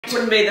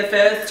Wouldn't be the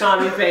first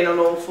time you've been on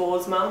all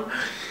fours, Mum.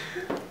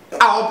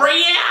 Oh,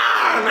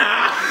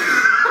 Brianna!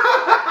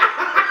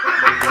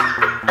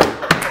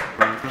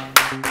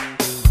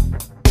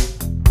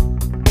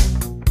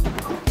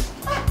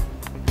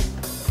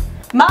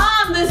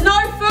 Mum, there's no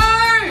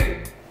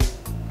food!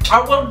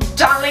 Oh, well,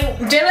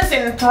 darling, dinner's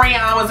in 3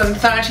 hours and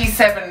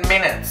 37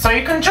 minutes, so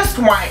you can just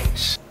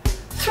wait.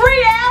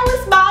 3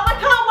 hours, Mum? I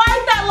can't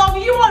wait that long.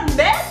 Are you on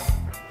meth?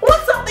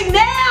 Want something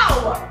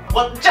now?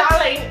 Well,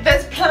 darling,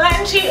 there's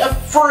plenty of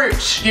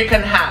fruit you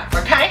can have,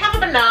 okay? Have a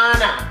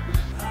banana.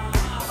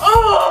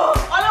 Oh,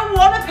 I don't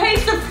want a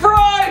piece of fruit.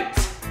 I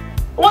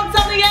want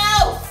something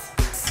else.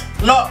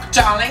 Look,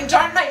 darling,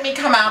 don't make me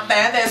come out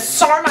there. There's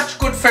so much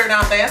good food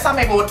out there. Some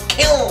people would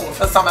kill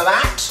for some of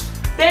that.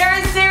 There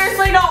is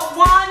seriously not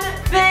one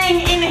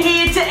thing in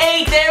here to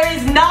eat. There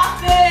is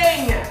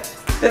nothing.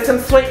 There's some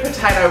sweet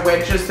potato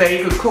wedges there.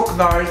 You could cook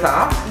those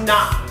up.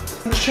 Nah.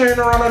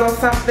 Tuna on it or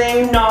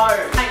something. No.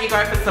 Can't you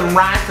go for some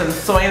rice and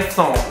soy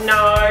sauce?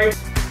 No.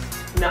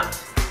 No.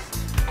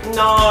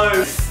 No.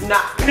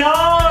 Nah.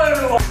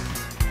 No.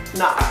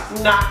 Nah.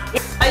 Nah.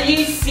 Are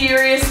you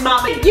serious,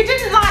 Mum? You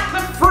didn't like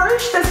the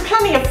fruit? There's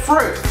plenty of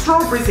fruit.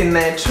 Strawberries in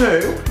there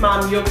too.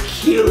 Mum, you're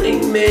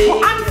killing me.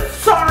 Well, I'm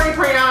sorry,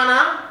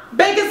 Brianna.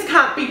 Beggars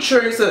can't be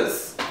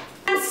choosers.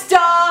 I'm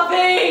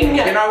starving.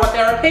 You know what?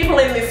 There are people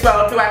in this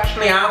world who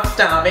actually are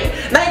starving.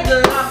 They'd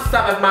love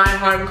some of my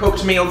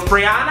home-cooked meals,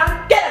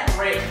 Brianna. Get a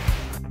grip.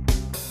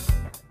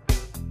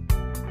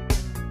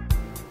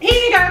 Here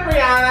you go,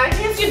 Brianna.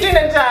 Here's your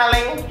dinner,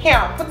 darling.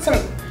 Here, put some...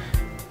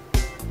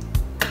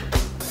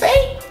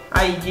 See?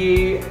 Are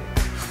you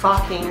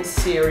fucking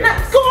serious?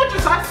 That's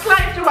gorgeous. I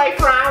slaved away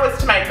for hours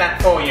to make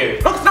that for you.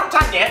 Look, it's not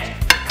done yet.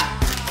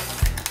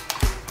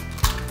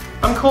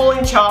 I'm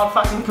calling Child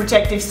Fucking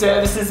Protective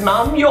Services,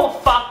 Mum. You're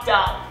fucked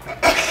up.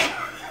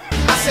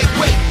 I say,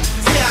 wait,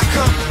 here I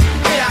come.